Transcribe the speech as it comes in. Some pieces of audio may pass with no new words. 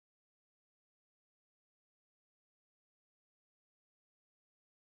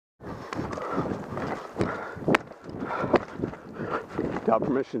Without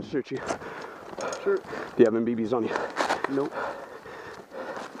permission to search you. Sure. Do you have any BBs on you? Nope.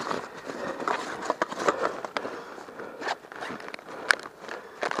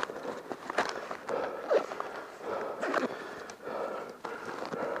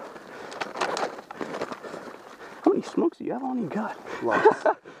 How many smokes do you have on you? God. Lots.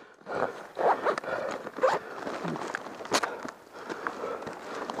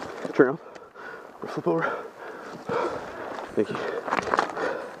 Turn around. Or flip over. Thank you.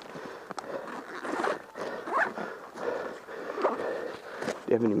 Do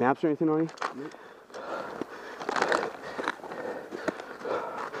you have any maps or anything on you? Nope.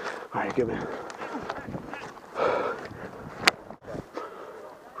 Alright, good man.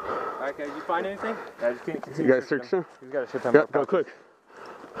 Alright, guys, you find anything? Yeah, I just can't continue. You guys search them? He's got a shit ton Yeah, more go pockets. quick.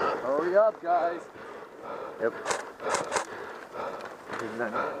 Hurry up, guys. Yep. There's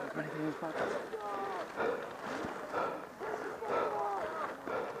not anything in his pockets.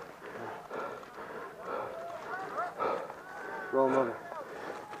 Roll him over.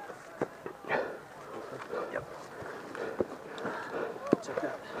 Yep. Check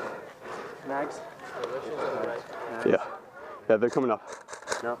that. Mags? Yeah. Yeah, they're coming up.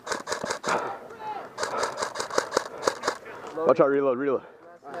 No. Watch out, reload, reload.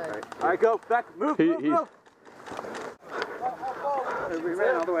 Alright, go. Back. Move, move. We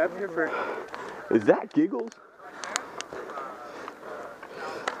ran all the way up here for... Is that Giggles?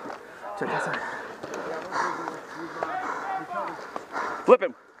 Check this out. Flip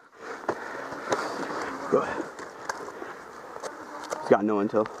him. Go ahead. He's got no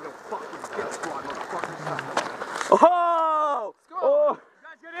intel. Oh! Oh!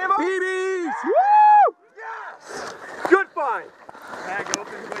 BBs! Woo! Yes! Good find! Bag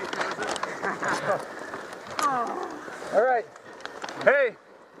open, all right. Hey,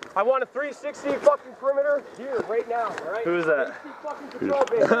 I want a 360 fucking perimeter here, right now, all right? Who's that? Fucking control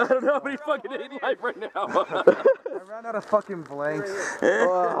base. I don't know, but he fucking ate life right now. I ran out of fucking blanks. I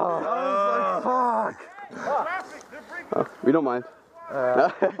was like, fuck. We don't mind.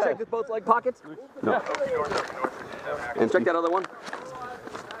 You check the both leg pockets? No. And check that other one.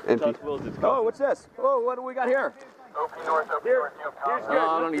 Empty. Oh, what's this? Oh, what do we got here? Here's good.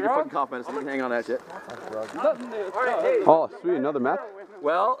 I don't need your fucking cough medicine. You can hang on that shit. Oh, sweet, another map?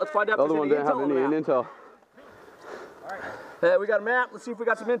 Well, let's find out The if other there's one any didn't have intel on any the map. intel. Hey, we got a map. Let's see if we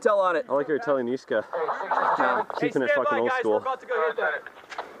got some intel on it. I like you're telling Niska. No. Keeping it fucking old school. We're about to go hit that.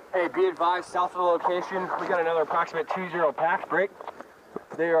 Hey, be advised, south of the location, we got another approximate 2-0 pack break.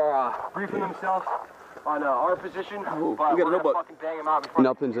 They are briefing themselves on our position. Ooh, but we got a we're notebook. gonna fucking bang them out before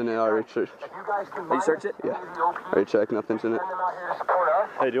Nothing's in it, already searched. Did you search it? Yeah. Already checked, nothing's in it.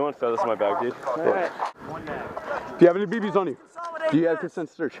 Hey, do you want to throw this in my bag, dude? Yeah. Do you have any BBs on you? Do you have consent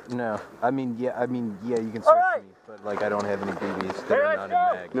to search? No. I mean, yeah, you can search me, but like I don't have any BBs that are not in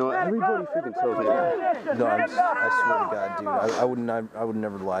mag. No, everybody freaking tells me that. No, I swear to God, dude, I would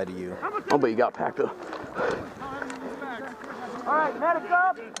never lie to you. Oh, but you got packed though. Alright, medic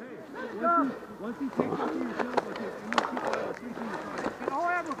up!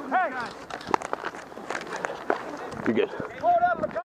 You're good.